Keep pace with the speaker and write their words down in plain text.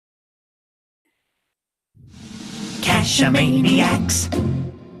Geocachomaniacs.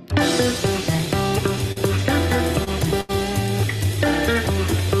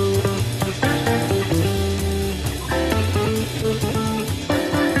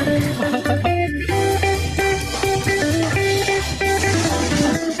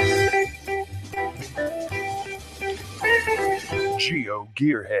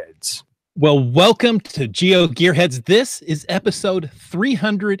 GeoGearHeads. Well, welcome to GeoGearHeads. This is episode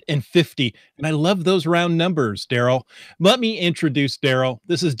 350, and I love those round numbers, Daryl. Let me introduce Daryl.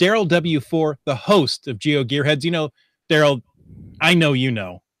 This is Daryl W4, the host of GeoGearHeads. You know, Daryl, I know you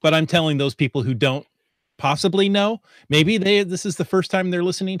know, but I'm telling those people who don't possibly know, maybe this is the first time they're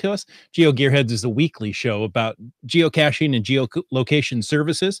listening to us. GeoGearHeads is a weekly show about geocaching and geolocation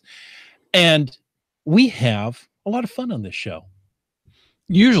services, and we have a lot of fun on this show.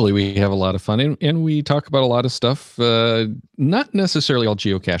 Usually we have a lot of fun, and we talk about a lot of stuff, not necessarily all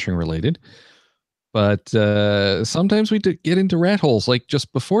geocaching related, but sometimes we get into rat holes, like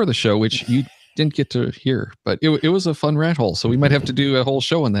just before the show, which you didn't get to hear, but it was a fun rat hole, so we might have to do a whole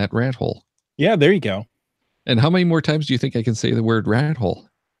show on that rat hole. Yeah, there you go. And how many more times do you think I can say the word rat hole?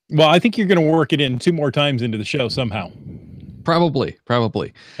 Well, I think you're going to work it in 2 more times into the show somehow. Probably.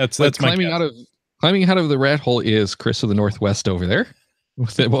 That's climbing out of the rat hole is Chris of the Northwest over there.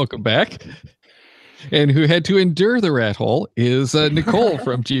 Welcome back. And who had to endure the rat hole is Nicole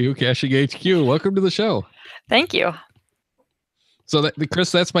from Geocaching HQ. Welcome to the show. Thank you. So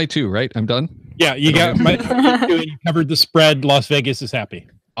Chris, that's my 2, right? I'm done. Yeah, you got my 2. You covered the spread. Las Vegas is happy.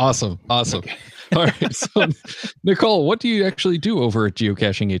 Awesome. Okay. All right. So Nicole, what do you actually do over at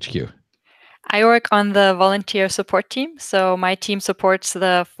Geocaching HQ? I work on the volunteer support team. So my team supports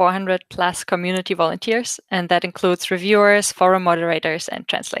the 400 plus community volunteers, and that includes reviewers, forum moderators, and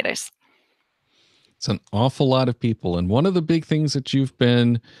translators. It's an awful lot of people. And one of the big things that you've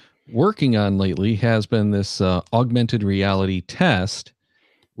been working on lately has been this augmented reality test,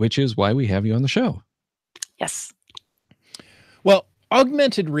 which is why we have you on the show. Yes. Well,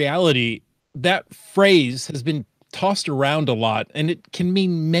 augmented reality, that phrase has been tossed around a lot, and it can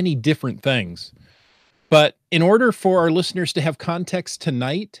mean many different things. But in order for our listeners to have context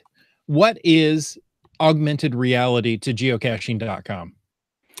tonight, what is augmented reality to geocaching.com?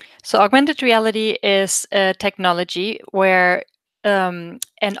 So augmented reality is a technology where an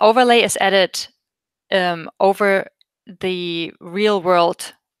overlay is added over the real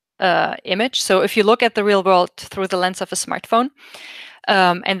world image. So if you look at the real world through the lens of a smartphone,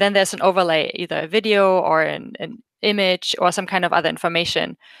 and then there's an overlay, either a video or an image or some kind of other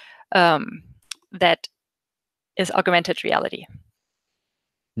information that is augmented reality.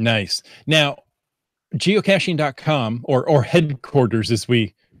 Nice. Now, geocaching.com, or headquarters as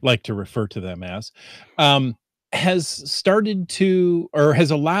we like to refer to them as, has started to, or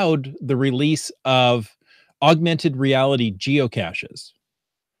has allowed the release of augmented reality geocaches.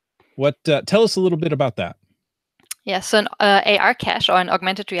 Tell us a little bit about that. Yeah, so an AR cache, or an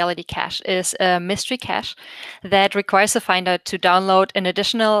augmented reality cache, is a mystery cache that requires the finder to download an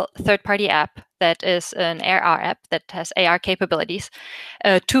additional third-party app that is an AR app that has AR capabilities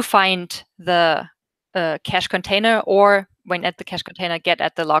to find the cache container, or when at the cache container, get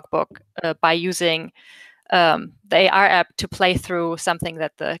at the logbook by using the AR app to play through something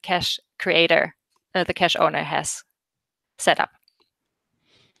that the cache creator, the cache owner, has set up.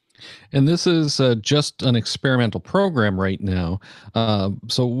 And this is just an experimental program right now.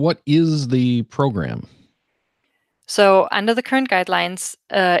 So what is the program? So under the current guidelines,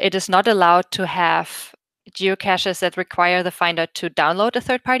 it is not allowed to have geocaches that require the finder to download a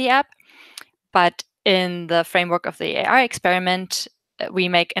third-party app. But in the framework of the AR experiment, we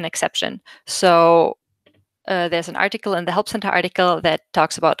make an exception. So there's an article in the Help Center article that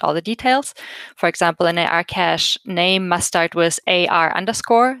talks about all the details. For example, an AR cache name must start with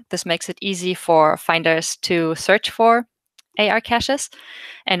AR_. This makes it easy for finders to search for AR caches.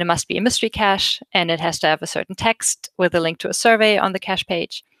 And it must be a mystery cache, and it has to have a certain text with a link to a survey on the cache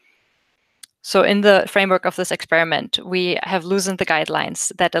page. So in the framework of this experiment, we have loosened the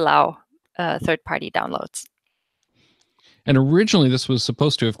guidelines that allow third-party downloads. And originally, this was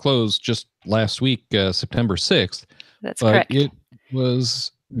supposed to have closed just last week, September 6th. That's correct. It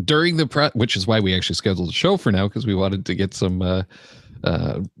was during which is why we actually scheduled the show for now, because we wanted to get some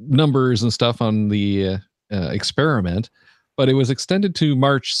numbers and stuff on the experiment. But it was extended to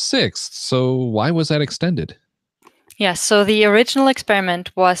March 6th. So why was that extended? Yeah, so the original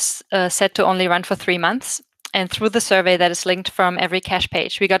experiment was set to only run for 3 months. And through the survey that is linked from every cache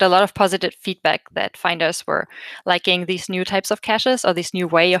page, we got a lot of positive feedback that finders were liking these new types of caches, or this new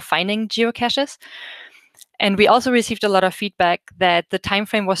way of finding geocaches. And we also received a lot of feedback that the time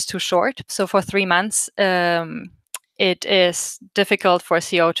frame was too short. So for 3 months, it is difficult for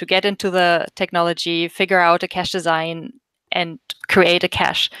CO to get into the technology, figure out a cache design, and create a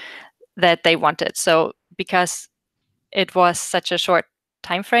cache that they wanted. So because it was such a short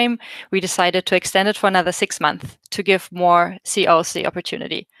time frame, we decided to extend it for another 6 months to give more COs the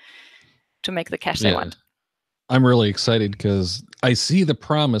opportunity to make the cache they want. I'm really excited because I see the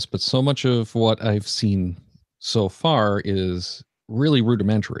promise, but so much of what I've seen so far is really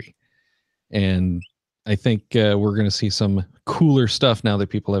rudimentary. And I think we're going to see some cooler stuff now that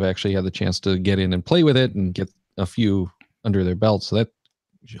people have actually had the chance to get in and play with it and get a few under their belt. So that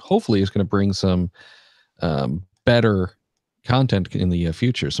hopefully is going to bring some better content in the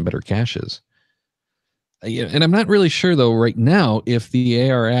future, some better caches. And I'm not really sure though right now if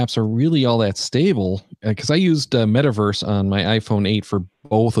the AR apps are really all that stable, because I used Metaverse on my iPhone 8 for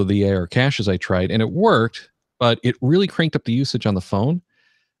both of the AR caches I tried, and it worked, but it really cranked up the usage on the phone,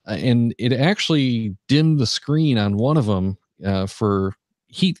 and it actually dimmed the screen on one of them for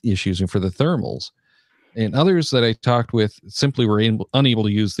heat issues and for the thermals. And others that I talked with simply were unable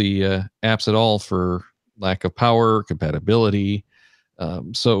to use the apps at all for lack of power, compatibility.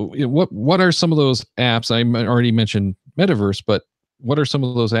 So what are some of those apps? I already mentioned Metaverse, but what are some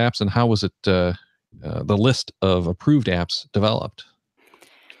of those apps and how was it the list of approved apps developed?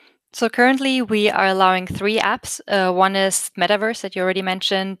 So currently we are allowing 3 apps. One is Metaverse that you already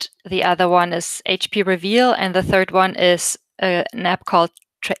mentioned. The other one is HP Reveal. And the third one is an app called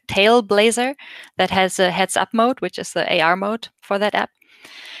Tailblazer that has a heads up mode, which is the AR mode for that app.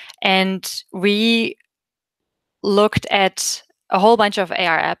 And we looked at a whole bunch of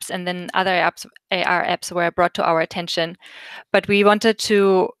AR apps, and then other AR apps were brought to our attention. But we wanted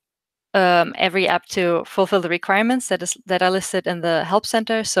to every app to fulfill the requirements that are listed in the Help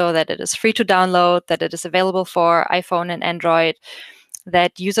Center, so that it is free to download, that it is available for iPhone and Android,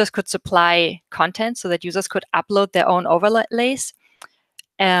 that users could supply content, so that users could upload their own overlays.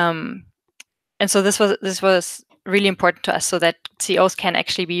 And so this was really important to us, so that COs can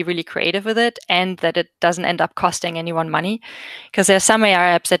actually be really creative with it, and that it doesn't end up costing anyone money. Because there are some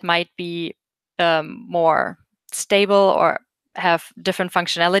AR apps that might be more stable or have different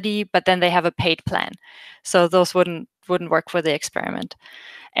functionality, but then they have a paid plan. So those wouldn't work for the experiment.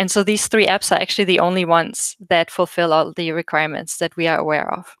 And so these 3 apps are actually the only ones that fulfill all the requirements that we are aware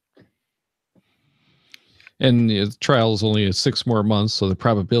of. And the trial is only 6 more months, so the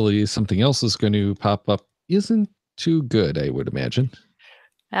probability something else is going to pop up isn't too good, I would imagine.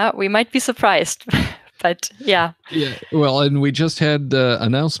 We might be surprised, but yeah. Yeah. Well, and we just had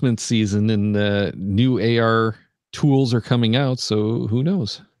announcement season, and new AR tools are coming out, so who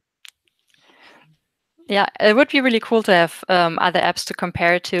knows? Yeah, it would be really cool to have other apps to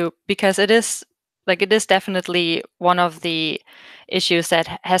compare it to, because it is definitely one of the issues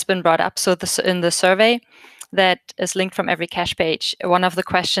that has been brought up. So in the survey that is linked from every cache page, one of the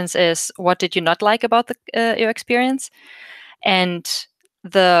questions is, what did you not like about your experience? And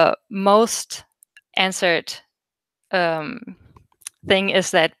the most answered thing is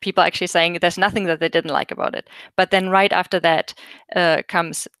that people actually saying there's nothing that they didn't like about it. But then right after that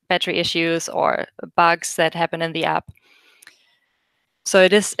comes battery issues or bugs that happen in the app. So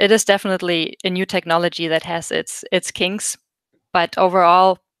it is definitely a new technology that has its kinks, but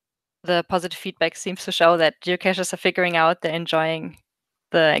overall the positive feedback seems to show that geocachers are figuring out, they're enjoying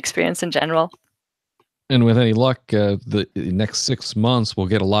the experience in general. And with any luck, the next 6 months, we'll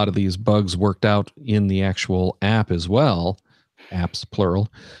get a lot of these bugs worked out in the actual app as well, apps plural,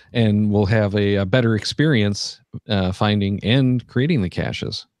 and we'll have a better experience finding and creating the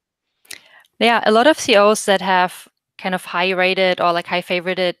caches. Yeah, a lot of COs that have kind of high rated or like high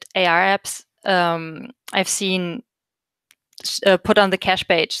favorited AR apps, I've seen put on the cache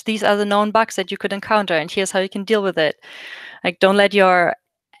page, these are the known bugs that you could encounter, and here's how you can deal with it. Like, don't let your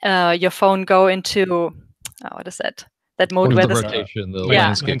phone go into what is that mode where the rotation, the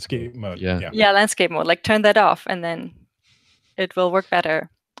yeah. landscape mode. Yeah, landscape mode. Like, turn that off, and then it will work better,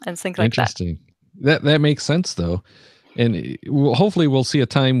 and things like that. Interesting. That makes sense though, and hopefully we'll see a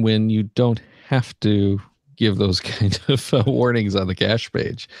time when you don't have to give those kind of warnings on the cache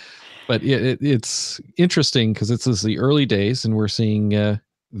page. But it's interesting because it's the early days, and we're seeing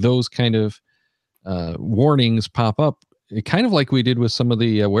those kind of warnings pop up, kind of like we did with some of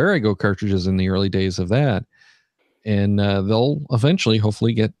the Where I Go cartridges in the early days of that. And they'll eventually,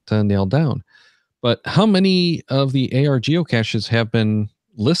 hopefully, get nailed down. But how many of the AR geocaches have been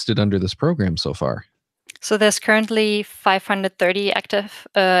listed under this program so far? So there's currently 530 active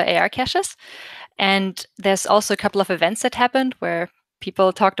AR caches. And there's also a couple of events that happened where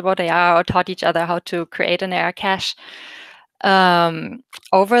people talked about AR or taught each other how to create an AR cache.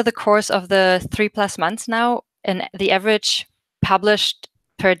 Over the course of the 3+ months now, and the average published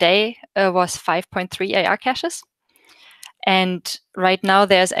per day was 5.3 AR caches. And right now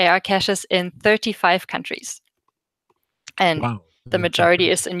there's AR caches in 35 countries. And Wow. the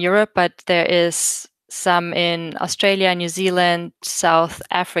majority is in Europe, but there is some in Australia, New Zealand, South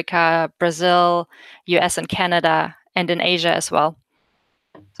Africa, Brazil, US and Canada, and in Asia as well.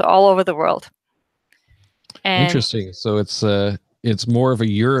 So all over the world. And interesting. So it's more of a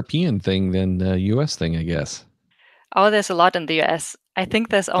European thing than a US thing, I guess. oh, there's a lot in the US. I think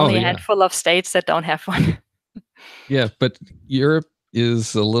there's only a handful of states that don't have one. Yeah, but Europe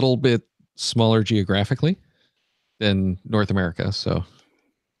is a little bit smaller geographically than North America, so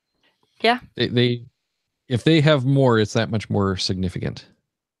yeah, they if they have more, it's that much more significant.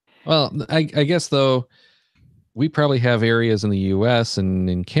 Well, I guess though, we probably have areas in the U.S. and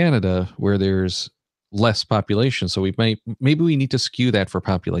in Canada where there's less population, so maybe we need to skew that for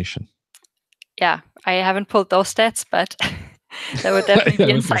population. Yeah, I haven't pulled those stats, but that would definitely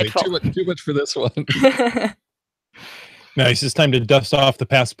be insightful. Too much for this one. Nice. It's time to dust off the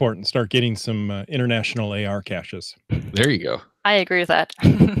passport and start getting some international AR caches. There you go. I agree with that.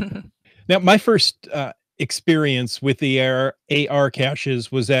 Now, my first experience with the AR caches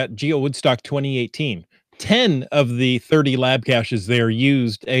was at Geo Woodstock 2018. 10 of the 30 lab caches there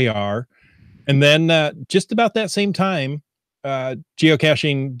used AR. And then just about that same time,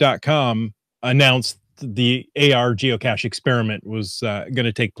 geocaching.com announced the AR geocache experiment was going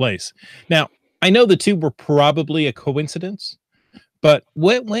to take place. Now, I know the two were probably a coincidence, but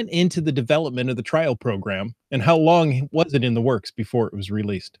what went into the development of the trial program, and how long was it in the works before it was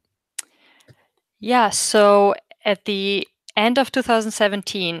released? Yeah, so at the end of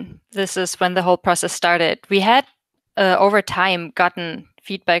 2017, this is when the whole process started. We had, over time, gotten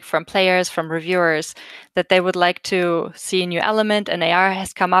feedback from players, from reviewers, that they would like to see a new element, and AR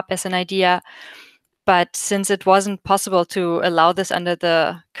has come up as an idea. But since it wasn't possible to allow this under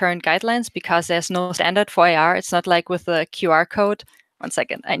the current guidelines because there's no standard for AR, it's not like with the QR code. 1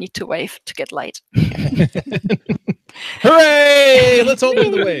 second, I need to wave to get light. Hooray! Let's all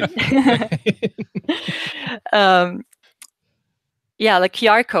do the wave. Yeah, like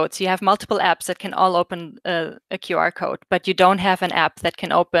QR codes. You have multiple apps that can all open a QR code, but you don't have an app that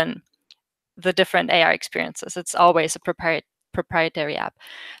can open the different AR experiences. It's always a proprietary app.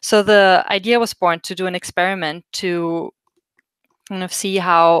 So the idea was born to do an experiment to kind of see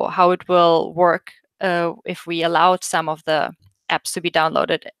how it will work if we allowed some of the apps to be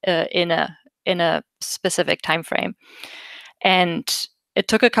downloaded in a specific time frame. And it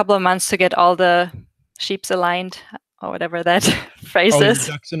took a couple of months to get all the sheeps aligned, or whatever that phrase is.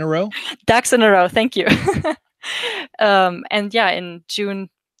 Ducks in a row? Ducks in a row, thank you. And yeah, in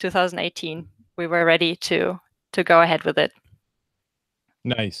June 2018, we were ready to go ahead with it.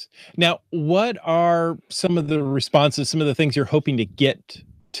 Nice. Now, what are some of the responses, some of the things you're hoping to get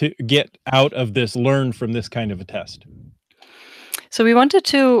out of this, learn from this kind of a test? So we wanted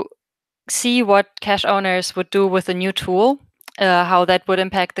to see what cache owners would do with a new tool, how that would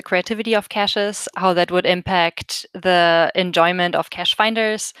impact the creativity of caches, how that would impact the enjoyment of cache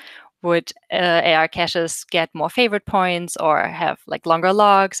finders. Would AR caches get more favorite points or have like longer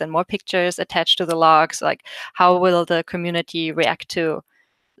logs and more pictures attached to the logs? Like, how will the community react to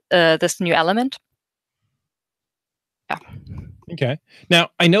this new element? Yeah. Okay.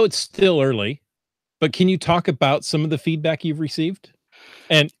 Now, I know it's still early, but can you talk about some of the feedback you've received?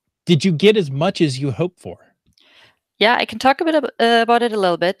 And did you get as much as you hoped for? Yeah, I can talk a bit about it a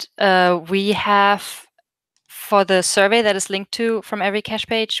little bit. We have, for the survey that is linked to from every cache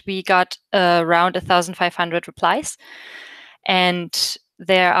page, we got around 1,500 replies. And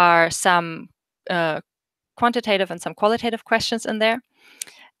there are some quantitative and some qualitative questions in there.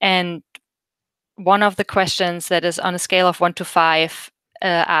 And one of the questions that is on a scale of 1 to 5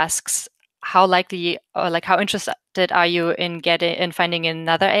 asks, how likely, or like how interested are you in finding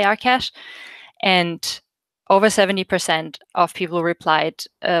another AR cache? And over 70% of people who replied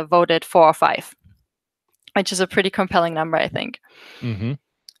voted 4 or 5, which is a pretty compelling number, I think. Mm-hmm.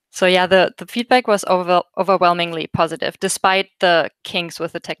 So yeah, the feedback was overwhelmingly positive, despite the kinks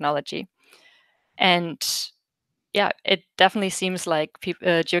with the technology. And yeah, it definitely seems like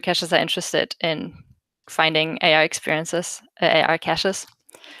geocachers are interested in finding AR experiences, AR caches.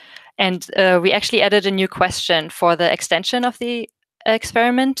 And we actually added a new question for the extension of the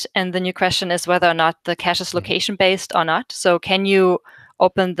experiment. And the new question is whether or not the cache is location-based or not. So can you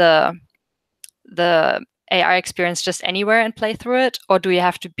open the AR experience just anywhere and play through it? Or do you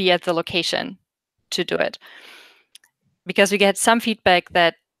have to be at the location to do it? Because we get some feedback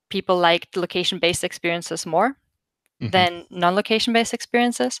that people like location-based experiences more than non-location based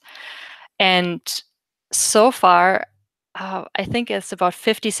experiences. And So far, I think it's about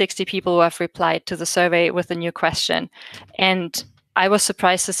 50, 60 people who have replied to the survey with a new question. And I was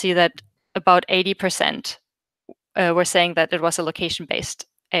surprised to see that about 80% were saying that it was a location-based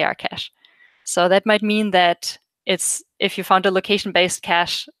AR cache. So that might mean that if you found a location-based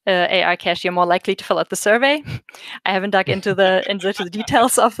cache, AR cache, you're more likely to fill out the survey. I haven't dug into the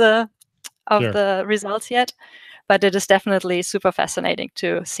details of the results yet, but it is definitely super fascinating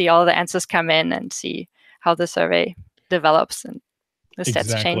to see all the answers come in and see how the survey develops and the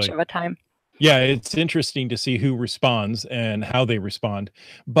stats change over time. Yeah, it's interesting to see who responds and how they respond.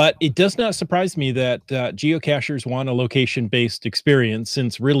 But it does not surprise me that geocachers want a location-based experience,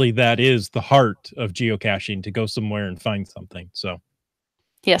 since really that is the heart of geocaching, to go somewhere and find something. So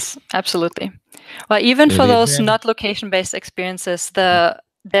yes, absolutely. Well, even for those not location-based experiences, there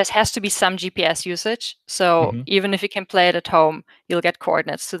has to be some GPS usage. So even if you can play it at home, you'll get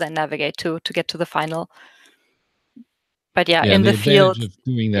coordinates to then navigate to get to the final. But yeah, in the field, advantage of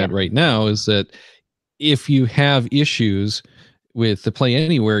doing that right now is that if you have issues with the Play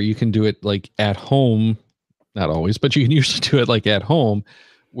Anywhere, you can do it like at home. Not always, but you can usually do it like at home,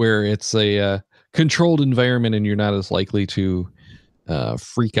 where it's a controlled environment and you're not as likely to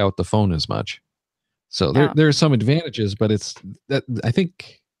freak out the phone as much. So there are some advantages, but it's that I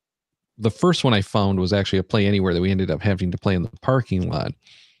think the first one I found was actually a Play Anywhere that we ended up having to play in the parking lot,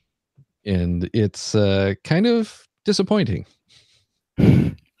 and it's kind of disappointing.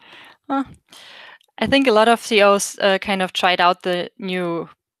 Well, I think a lot of CEOs kind of tried out the new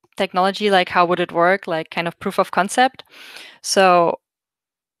technology, like how would it work, like kind of proof of concept. So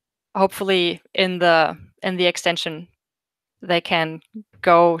hopefully in the extension, they can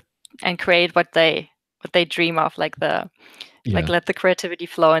go and create what they dream of, like let the creativity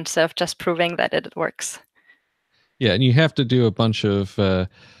flow instead of just proving that it works. Yeah, and you have to do a bunch of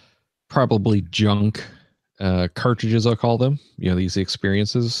probably junk cartridges, I'll call them. These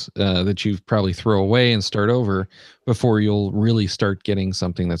experiences that you probably throw away and start over before you'll really start getting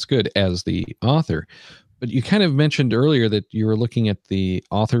something that's good as the author. But you kind of mentioned earlier that you were looking at the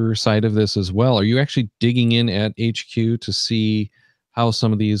author side of this as well. Are you actually digging in at HQ to see how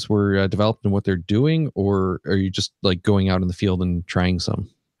some of these were developed and what they're doing, or are you just like going out in the field and trying some?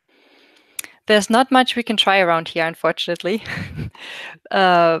 There's not much we can try around here, unfortunately.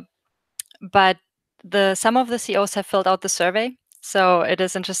 But some of the CEOs have filled out the survey, so it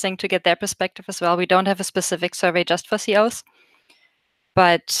is interesting to get their perspective as well. We don't have a specific survey just for CEOs,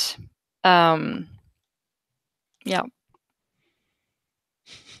 but yeah.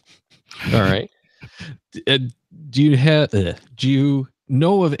 All right. Do you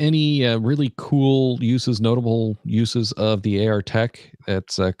know of any really cool uses, notable uses of the AR tech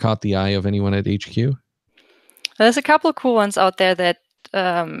that's caught the eye of anyone at HQ? There's a couple of cool ones out there that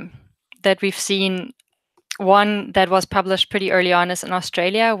we've seen. One that was published pretty early on is in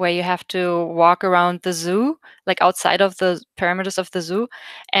Australia, where you have to walk around the zoo, like outside of the perimeters of the zoo,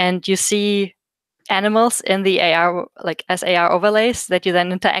 and you see animals in the AR, like as AR overlays that you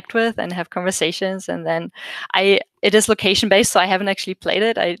then interact with and have conversations. And then it is location based, so I haven't actually played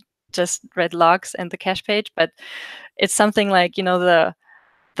it. I just read logs and the cache page, but it's something like, the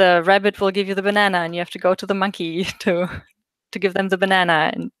rabbit will give you the banana and you have to go to the monkey to give them the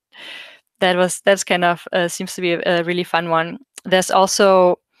banana. And that's kind of seems to be a really fun one. There's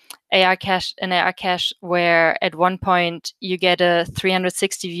also an AR cache where at one point you get a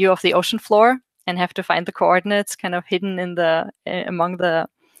 360 view of the ocean floor and have to find the coordinates kind of hidden in among the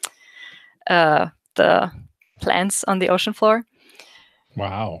plants on the ocean floor.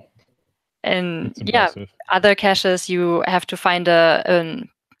 Wow. And other caches you have to find a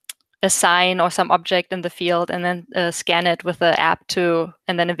sign or some object in the field and then scan it with the app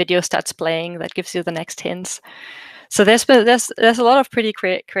and then a video starts playing that gives you the next hints. So there's a lot of pretty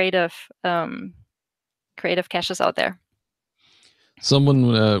creative caches out there.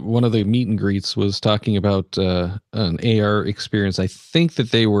 Someone, one of the meet and greets was talking about an AR experience. I think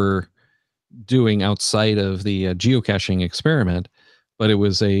that they were doing outside of the geocaching experiment, but it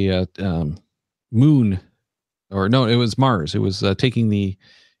was a moon, or no, it was Mars. It was taking the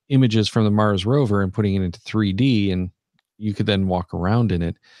images from the Mars rover and putting it into 3D, and you could then walk around in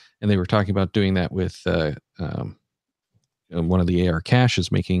it. And they were talking about doing that with one of the AR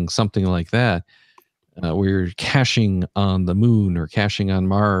caches, making something like that. We're caching on the moon or caching on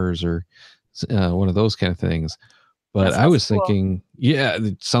Mars or one of those kind of things. But I was thinking, yeah,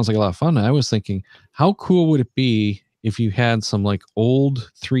 it sounds like a lot of fun. I was thinking, how cool would it be if you had some like old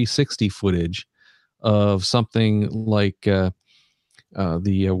 360 footage of something like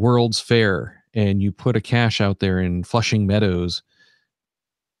the World's Fair, and you put a cache out there in Flushing Meadows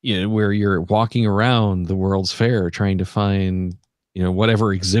where you're walking around the World's Fair trying to find,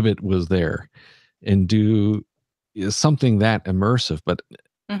 whatever exhibit was there, and do something that immersive. But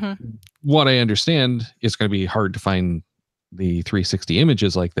what I understand, it's going to be hard to find the 360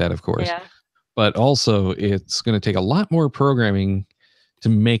 images like that, of course. Yeah. But also, it's going to take a lot more programming to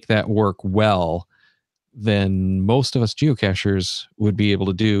make that work well than most of us geocachers would be able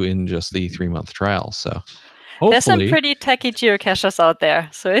to do in just the 3-month trial. So there's some hopefully, pretty techie geocachers out there.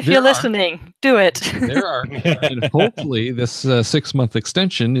 So if There you're are. listening, do it. there are, and hopefully this 6-month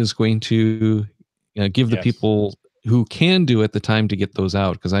extension is going to give the Yes. people who can do it the time to get those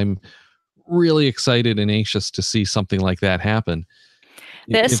out, because I'm really excited and anxious to see something like that happen.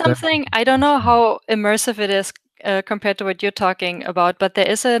 There's If that- something, I don't know how immersive it is compared to what you're talking about, but there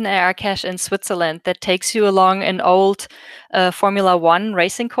is an AR cache in Switzerland that takes you along an old Formula One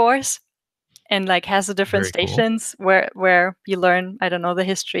racing course, and like has the different Very cool. stations where you learn, I don't know, the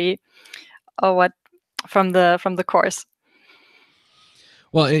history or what from the course.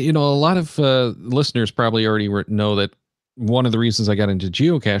 Well, a lot of listeners probably already know that one of the reasons I got into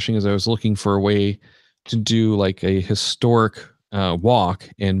geocaching is I was looking for a way to do like a historic walk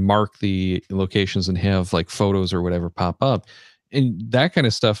and mark the locations and have like photos or whatever pop up. And that kind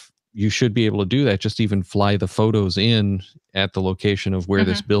of stuff, you should be able to do that. Just even fly the photos in at the location of where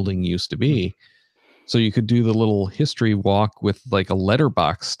this building used to be. So you could do the little history walk with like a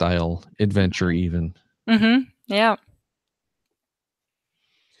letterbox style adventure even. Yeah.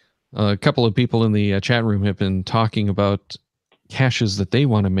 A couple of people in the chat room have been talking about caches that they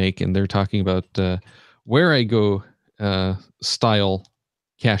want to make, and they're talking about where I go style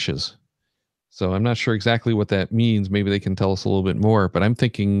caches. So I'm not sure exactly what that means. Maybe they can tell us a little bit more, but I'm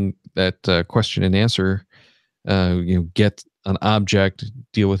thinking that question and answer, get an object,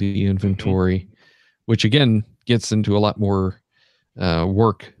 deal with the inventory, which again gets into a lot more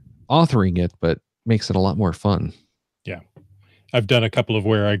work authoring it, but makes it a lot more fun. Yeah. I've done a couple of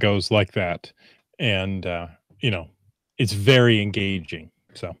where I goes like that, and it's very engaging.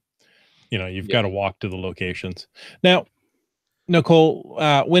 So, you've got to walk to the locations. Now, Nicole,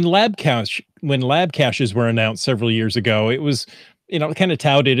 when lab caches were announced several years ago, it was kind of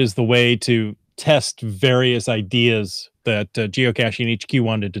touted as the way to test various ideas that Geocaching HQ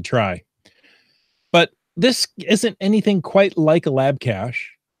wanted to try. But this isn't anything quite like a lab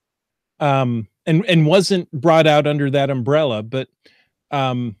cache. And wasn't brought out under that umbrella, but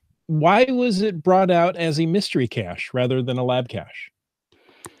why was it brought out as a mystery cache rather than a lab cache?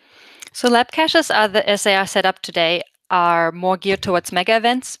 So lab caches as they are set up today, are more geared towards mega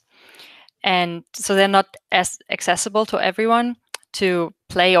events, and so they're not as accessible to everyone to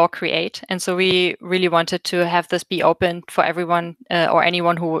play or create. And so we really wanted to have this be open for everyone or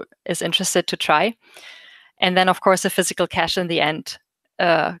anyone who is interested to try. And then, of course, the physical cache in the end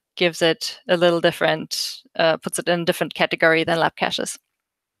gives it a little different, puts it in a different category than lab caches.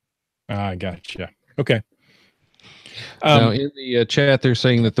 Ah, gotcha. Okay. Now, in the chat, they're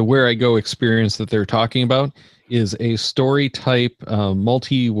saying that the Where I Go experience that they're talking about is a story type,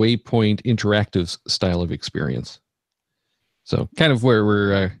 multi-waypoint interactive style of experience. So kind of where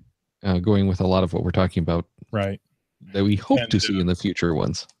we're going with a lot of what we're talking about. Right. That we hope to see in the future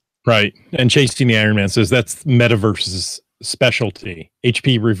ones. Right. And Chasing the Iron Man says that's Metaverse's specialty.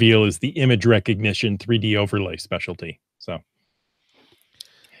 HP Reveal is the image recognition 3D overlay specialty. So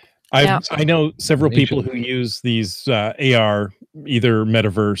I know several people who use these AR, either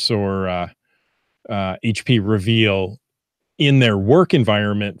Metaverse or HP Reveal, in their work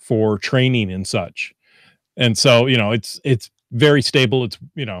environment for training and such. And so, it's very stable. It's,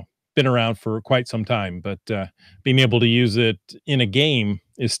 been around for quite some time, but being able to use it in a game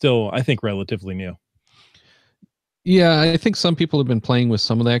is still, I think, relatively new. Yeah, I think some people have been playing with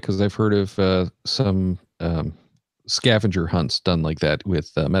some of that because I've heard of some scavenger hunts done like that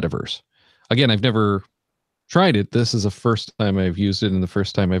with Metaverse. Again, I've never tried it. This is the first time I've used it, and the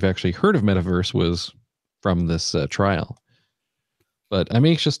first time I've actually heard of Metaverse was from this trial. But I'm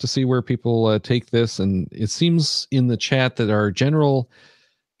anxious to see where people take this, and it seems in the chat that our general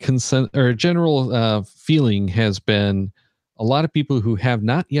feeling has been a lot of people who have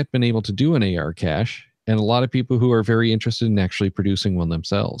not yet been able to do an AR cache, and a lot of people who are very interested in actually producing one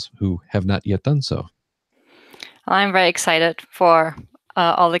themselves who have not yet done so. I'm very excited for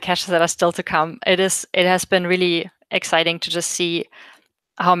all the caches that are still to come. It has been really exciting to just see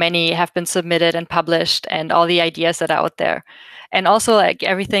how many have been submitted and published, and all the ideas that are out there, and also like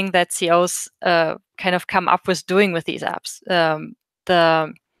everything that COs kind of come up with doing with these apps.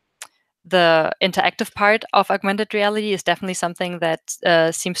 The interactive part of augmented reality is definitely something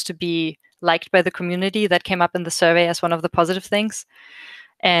that seems to be liked by the community. That came up in the survey as one of the positive things.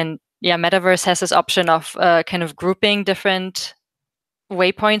 And yeah, Metaverse has this option of kind of grouping different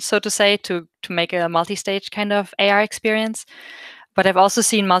waypoints, so to say, to make a multi-stage kind of AR experience. But I've also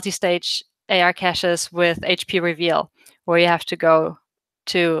seen multi-stage AR caches with HP reveal, where you have to go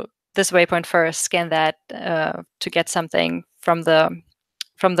to this waypoint first, scan that to get something from the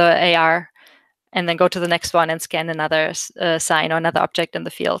AR, and then go to the next one and scan another sign or another object in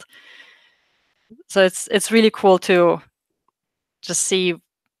the field. So it's really cool to just see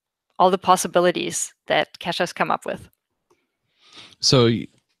all the possibilities that caches come up with. So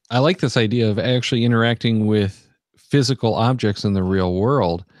I like this idea of actually interacting with physical objects in the real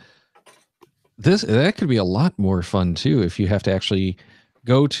world. That could be a lot more fun too if you have to actually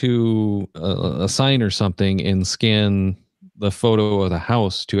go to a sign or something and scan the photo of the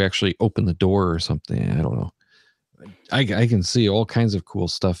house to actually open the door or something. I don't know. I can see all kinds of cool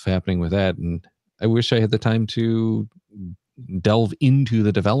stuff happening with that, and I wish I had the time to delve into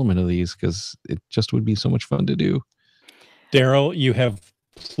the development of these, because it just would be so much fun to do. Daryl, you have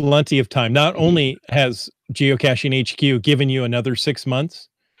plenty of time. Not only has Geocaching HQ given you another 6 months,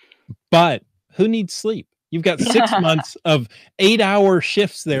 but who needs sleep? You've got 6 months of 8-hour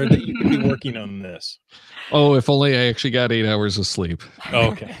shifts there that you could be working on this. Oh, if only I actually got 8 hours of sleep.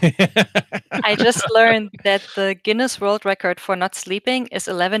 Okay. I just learned that the Guinness World Record for not sleeping is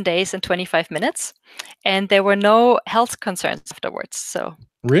 11 days and 25 minutes, and there were no health concerns afterwards. So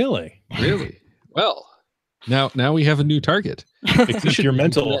Really? Well, now we have a new target. Except your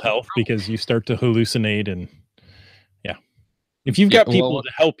mental health, because you start to hallucinate, and yeah. If you've got people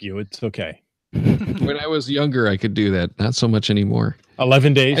to help you, it's okay. When I was younger, I could do that. Not so much anymore.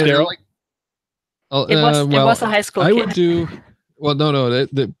 11 days, Daryl? It was a high school kid. Would do, well, no,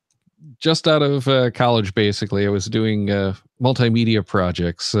 just out of college, basically. I was doing multimedia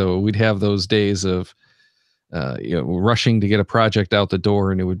projects. So we'd have those days of, rushing to get a project out the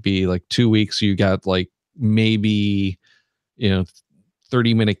door, and it would be like 2 weeks. You got like maybe,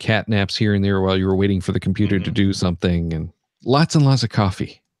 30-minute cat naps here and there while you were waiting for the computer to do something, and lots of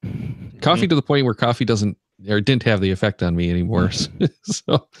coffee. Coffee to the point where coffee didn't have the effect on me anymore.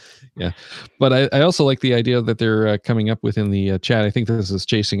 So, yeah. But I also like the idea that they're coming up with in the chat. I think this is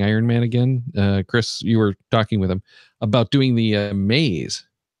Chasing Iron Man again. Chris, you were talking with him about doing the maze.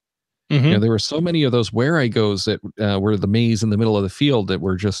 Mm-hmm. There were so many of those where I goes that were the maze in the middle of the field that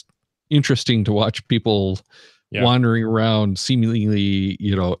were just interesting to watch people wandering around seemingly,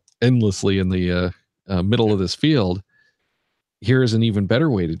 endlessly in the middle of this field. Here's an even better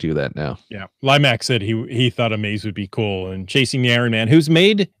way to do that now. Yeah. Limac said he thought a maze would be cool, and Chasing the Iron Man, who's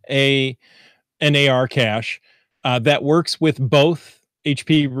made an AR cache that works with both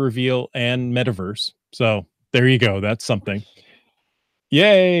HP Reveal and Metaverse. So there you go. That's something.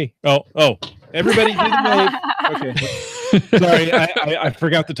 Yay. Oh, everybody do the wave. Okay. Sorry, I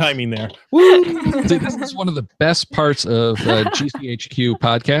forgot the timing there. Woo! See, this is one of the best parts of GCHQ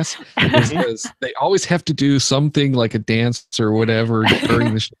podcasts, because they always have to do something like a dance or whatever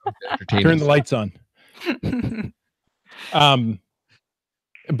during the show to entertain Turn the lights on.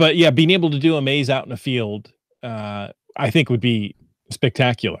 But yeah, being able to do a maze out in a field, I think would be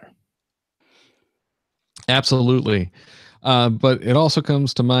spectacular. Absolutely. But it also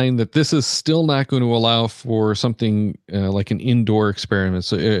comes to mind that this is still not going to allow for something like an indoor experiment,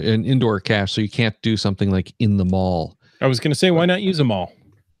 so an indoor cache. So you can't do something like in the mall. I was going to say, why not use a mall?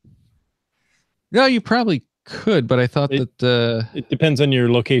 No, you probably could, but I thought that it depends on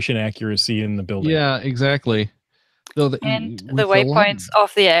your location accuracy in the building. Yeah, exactly. And the waypoints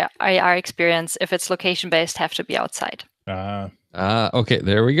of the IR experience, if it's location based, have to be outside. Okay,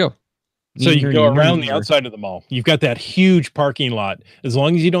 there we go. So you can go around the outside of the mall. You've got that huge parking lot. As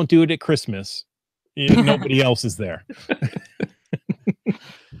long as you don't do it at Christmas, nobody else is there.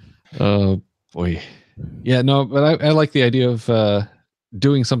 Oh, boy. Yeah, no, but I like the idea of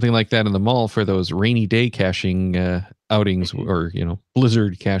doing something like that in the mall for those rainy day caching outings, or,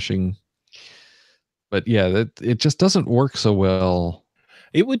 blizzard caching. But yeah, it just doesn't work so well.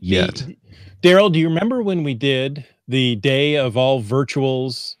 It would yet. Daryl, do you remember when we did the day of all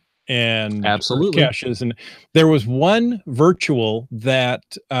virtuals and absolutely caches, and there was one virtual that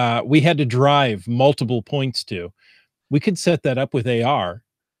we had to drive multiple points to? We could set that up with AR.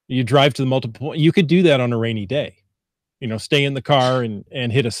 You drive to the multiple. You could do that on a rainy day. Stay in the car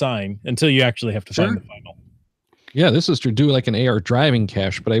and hit a sign until you actually have to find the final. Yeah, this is to do like an AR driving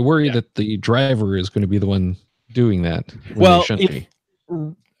cache, but I worry that the driver is going to be the one doing that. Well,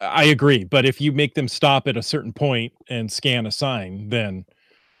 I agree, but if you make them stop at a certain point and scan a sign, then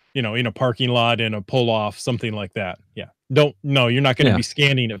in a parking lot, in a pull off, something like that. Yeah, you're not going to be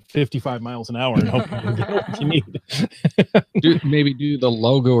scanning at 55 miles an hour and hoping you get what you need. Maybe do the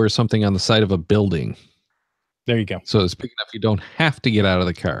logo or something on the side of a building. There you go. So it's big enough you don't have to get out of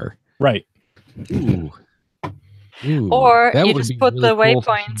the car. Right. Ooh. Or you just put the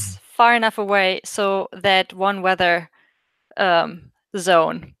waypoints far enough away so that one weather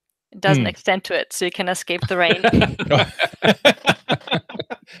zone doesn't extend to it, so you can escape the rain.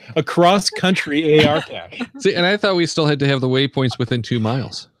 A cross-country AR cache. See, and I thought we still had to have the waypoints within 2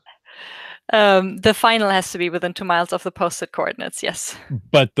 miles. The final has to be within 2 miles of the posted coordinates, yes.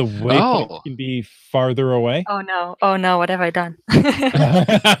 But the waypoint can be farther away? Oh no, what have I done?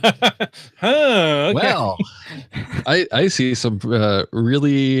 Okay. Well, I see some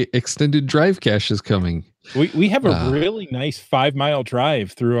really extended drive caches coming. We have a really nice 5-mile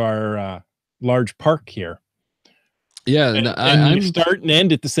drive through our large park here. Yeah, and you start and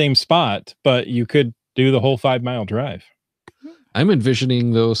end at the same spot, but you could do the whole 5-mile drive. I'm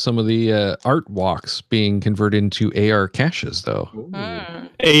envisioning, though, some of the art walks being converted into AR caches, though.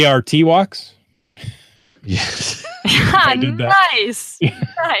 ART walks? Yes. Nice.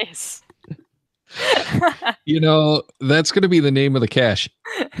 Nice. You know, that's going to be the name of the cache.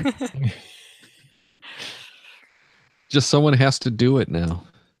 Just someone has to do it now.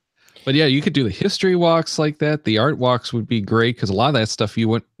 But yeah, you could do the history walks like that. The art walks would be great because a lot of that stuff you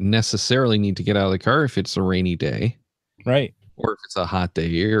wouldn't necessarily need to get out of the car if it's a rainy day. Right. Or if it's a hot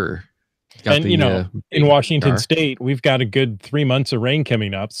day or in Washington State, we've got a good 3 months of rain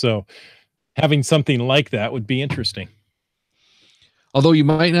coming up. So having something like that would be interesting. Although you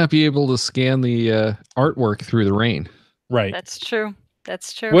might not be able to scan the artwork through the rain. Right. That's true.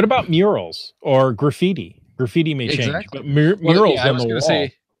 That's true. What about murals or graffiti? Graffiti may change, but murals on the wall.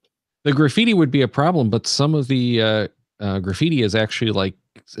 Say, the graffiti would be a problem, but some of the graffiti is actually like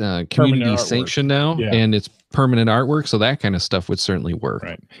community sanctioned now, and it's permanent artwork, so that kind of stuff would certainly work.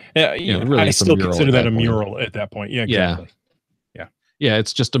 Right. I still consider that a mural at that point. Yeah, exactly. Yeah,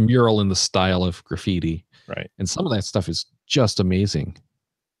 it's just a mural in the style of graffiti. Right. And some of that stuff is just amazing.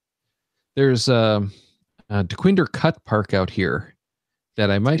 There's DeQuinder Cut Park out here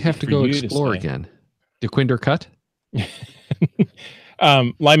that I might have to go explore again. DeQuinder Cut?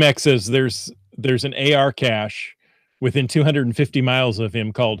 Limax says there's an AR cache within 250 miles of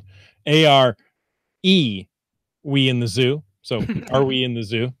him called ARE We in the Zoo. So are we in the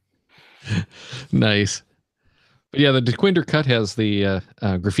zoo? Nice. But yeah, the DeQuinder Cut has the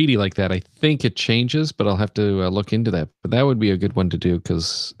graffiti like that. I think it changes, but I'll have to look into that. But that would be a good one to do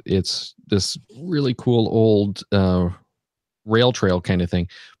because it's this really cool old rail trail kind of thing.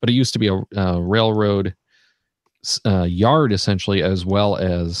 But it used to be a railroad yard, essentially, as well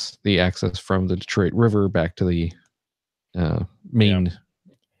as the access from the Detroit River back to the main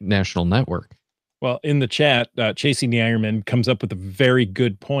national network. Well, in the chat, Chasing the Ironman comes up with a very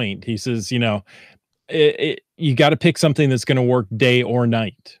good point. He says, you got to pick something that's going to work day or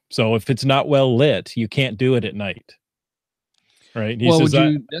night. So if it's not well lit, you can't do it at night. Right? He says,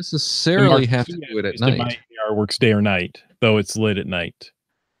 would you necessarily have to do it at night? My AR works day or night, though it's lit at night.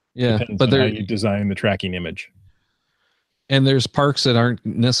 Yeah, depends on how you design the tracking image. And there's parks that aren't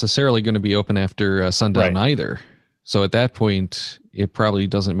necessarily going to be open after sundown either. So at that point, it probably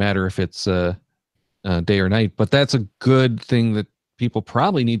doesn't matter if it's day or night. But that's a good thing that people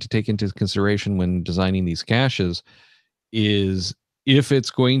probably need to take into consideration when designing these caches is if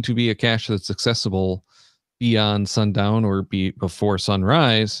it's going to be a cache that's accessible beyond sundown or before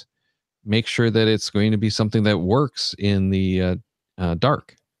sunrise, make sure that it's going to be something that works in the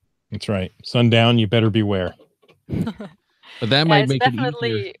dark. That's right. Sundown, you better beware. But that might make it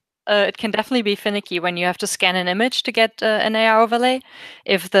easier. It can definitely be finicky when you have to scan an image to get an AR overlay.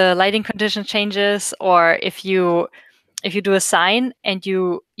 If the lighting condition changes, or if you do a sign and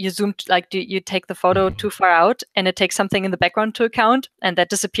you zoom, you take the photo too far out and it takes something in the background to account and that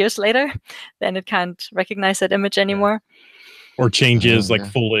disappears later, then it can't recognize that image anymore. Or changes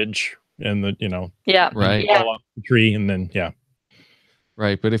foliage and right, fall off the tree and then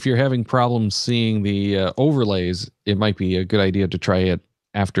right. But if you're having problems seeing the overlays, it might be a good idea to try it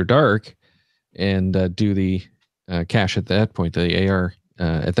after dark and do the cache at that point, the AR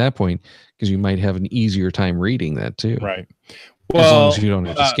at that point, because you might have an easier time reading that too. Right. Well, as long as you don't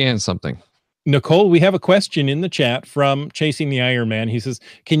have to scan something. Nicole, we have a question in the chat from Chasing the Iron Man. He says,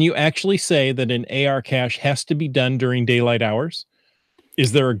 can you actually say that an AR cache has to be done during daylight hours?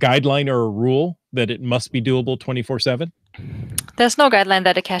 Is there a guideline or a rule that it must be doable 24/7? There's no guideline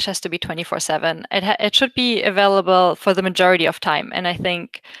that a cache has to be 24/7. It should be available for the majority of time, and I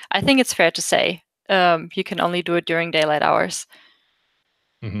think it's fair to say you can only do it during daylight hours.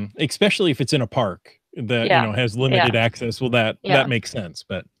 Mm-hmm. Especially if it's in a park. that has limited access. Well, that makes sense,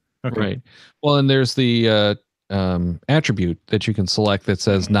 but okay. Right. Well, and there's the attribute that you can select that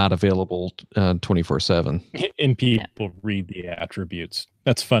says not available 24/7. And people read the attributes.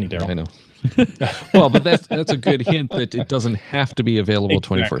 That's funny, Daryl. I know. Well, but that's a good hint that it doesn't have to be available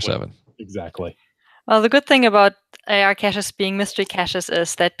 24/7. Exactly. Well, the good thing about AR caches being mystery caches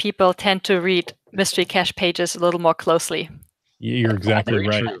is that people tend to read mystery cache pages a little more closely. You're exactly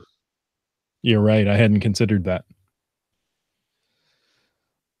right. True. You're right. I hadn't considered that.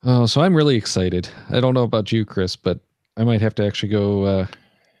 Oh, so I'm really excited. I don't know about you, Chris, but I might have to actually go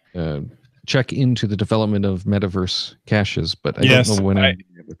check into the development of metaverse caches, but I don't know when I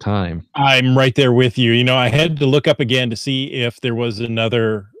have the time. I'm right there with you. I had to look up again to see if there was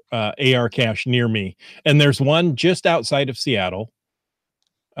another AR cache near me, and there's one just outside of Seattle.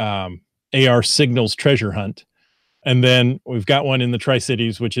 AR Signals Treasure Hunt, and then we've got one in the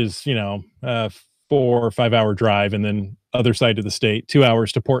Tri-Cities, which is 4 or 5 hour drive, and then other side of the state, 2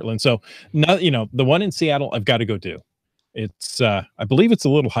 hours to Portland. So not the one in Seattle I've got to go do. It's I believe it's a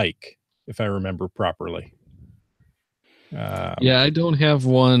little hike, if I remember properly. Yeah, I don't have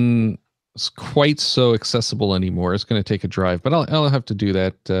one quite so accessible anymore. It's going to take a drive, but I'll have to do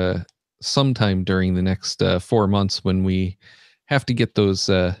that sometime during the next 4 months when we have to get those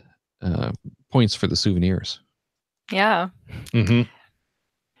points for the souvenirs. Yeah. Mm-hmm.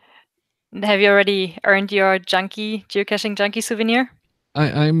 Have you already earned your geocaching junkie souvenir?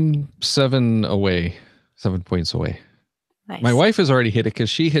 I'm 7 points away. Nice. My wife has already hit it because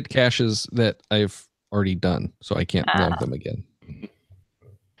she hit caches that I've already done, so I can't log them again.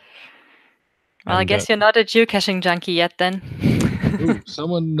 Well, I guess you're not a geocaching junkie yet then. Ooh,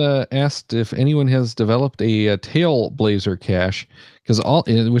 someone asked if anyone has developed a Tailblazer cache,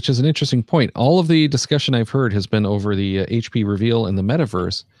 which is an interesting point. All of the discussion I've heard has been over the HP reveal and the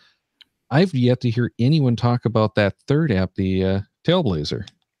metaverse. I've yet to hear anyone talk about that third app, the Tailblazer.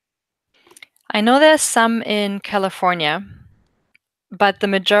 I know there's some in California, but the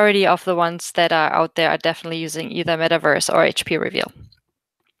majority of the ones that are out there are definitely using either Metaverse or HP Reveal.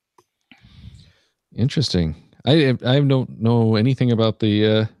 Interesting. I don't know anything about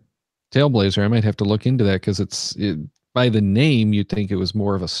the Tailblazer. I might have to look into that because by the name, you'd think it was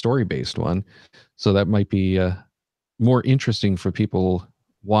more of a story-based one. So that might be more interesting for people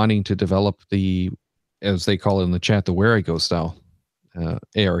wanting to develop the, as they call it in the chat, the Where I Go style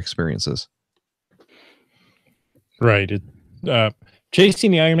AR experiences. Right.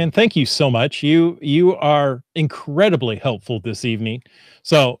 Chasing the Ironman, thank you so much. You are incredibly helpful this evening.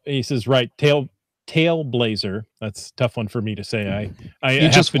 So he says, right, Tailblazer. That's a tough one for me to say. I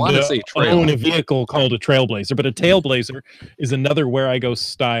just want to say own a vehicle called a Trailblazer, but a Tailblazer is another Where I Go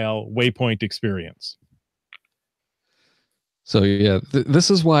style waypoint experience. So yeah,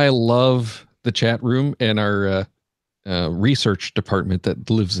 this is why I love the chat room and our research department that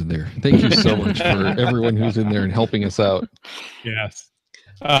lives in there. Thank you so much for everyone who's in there and helping us out. Yes.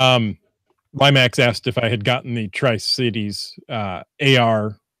 Limax asked if I had gotten the Tri-Cities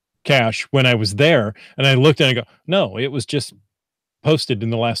AR cache when I was there, and I looked and I go, no, it was just posted in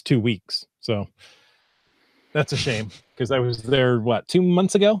the last 2 weeks. So that's a shame because I was there 2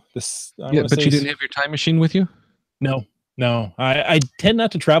 months ago. But you didn't have your time machine with you? No. I tend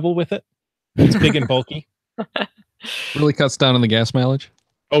not to travel with it. It's big and bulky. Really cuts down on the gas mileage?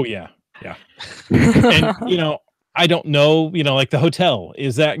 Oh yeah. And I don't know, like the hotel,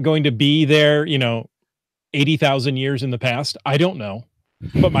 is that going to be there, 80,000 years in the past? I don't know.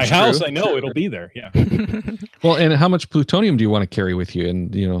 But my house, I know it'll be there. Yeah. Well, and how much plutonium do you want to carry with you?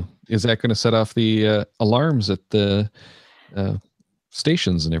 And, is that going to set off the alarms at the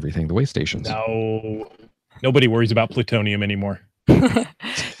stations and everything, the way stations? No. Nobody worries about plutonium anymore.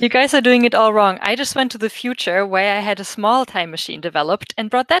 You guys are doing it all wrong. I just went to the future where I had a small time machine developed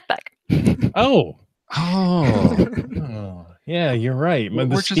and brought that back. Oh. Yeah, you're right. The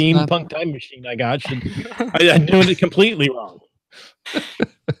steampunk time machine I got, I'm doing it completely wrong.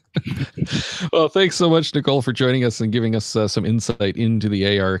 Well, thanks so much, Nicole, for joining us and giving us some insight into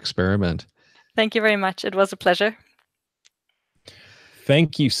the AR experiment. Thank you very much. It was a pleasure.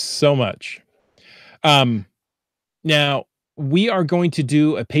 Thank you so much. Now, we are going to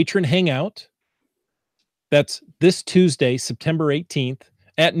do a patron hangout. That's this Tuesday, September 18th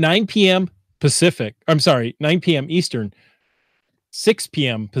at 9 p.m. Pacific. I'm sorry, 9 p.m. Eastern, 6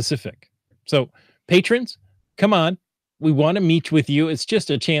 p.m. Pacific. So patrons, come on. We want to meet with you. It's just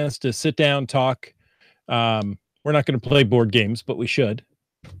a chance to sit down, talk. We're not going to play board games, but we should.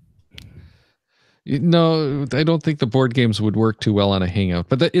 No, I don't think the board games would work too well on a hangout,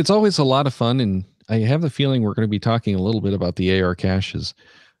 but it's always a lot of fun. And I have the feeling we're going to be talking a little bit about the AR caches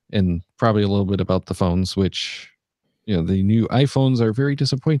and probably a little bit about the phones, which, the new iPhones are very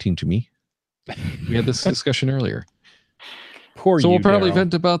disappointing to me. We had this discussion earlier. Poor so you, we'll probably Daryl.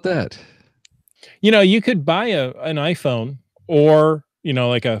 vent about that. You could buy an iPhone or,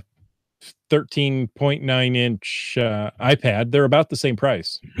 like a 13.9 inch iPad. They're about the same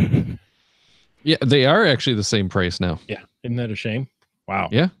price. Yeah, they are actually the same price now. Yeah. Isn't that a shame? Wow.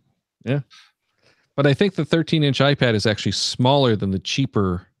 Yeah. But I think the 13-inch iPad is actually smaller than the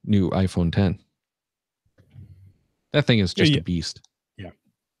cheaper new iPhone 10. That thing is just a beast. Yeah.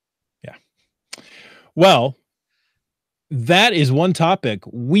 Well, that is one topic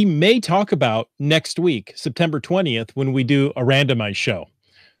we may talk about next week, September 20th, when we do a randomized show.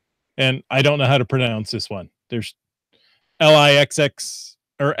 And I don't know how to pronounce this one. There's LIXX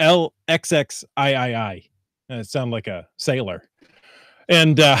or LXXIII. It sounds like a sailor.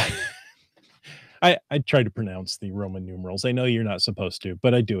 And I try to pronounce the Roman numerals. I know you're not supposed to,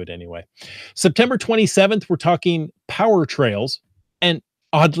 but I do it anyway. September 27th, we're talking power trails. And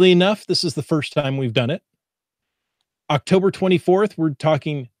oddly enough, this is the first time we've done it. October 24th, we're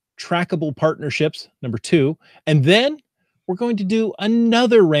talking trackable partnerships, number 2. And then we're going to do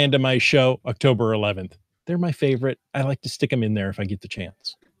another randomized show, October 11th. They're my favorite. I like to stick them in there if I get the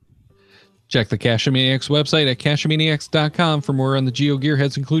chance. Check the Cachamaniacs website at cachamaniacs.com for more on the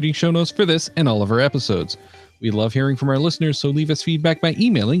GeoGearHeads, including show notes for this and all of our episodes. We love hearing from our listeners, so leave us feedback by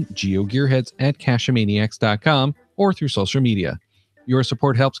emailing geogearheads@cachamaniacs.com or through social media. Your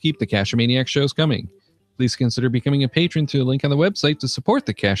support helps keep the Cachamaniacs shows coming. Please consider becoming a patron through the link on the website to support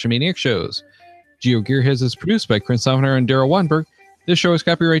the Cachamaniacs shows. GeoGearHeads is produced by Chris Sauner and Daryl Wanberg. This show is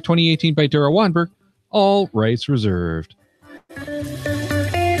copyright 2018 by Daryl Wanberg. All rights reserved.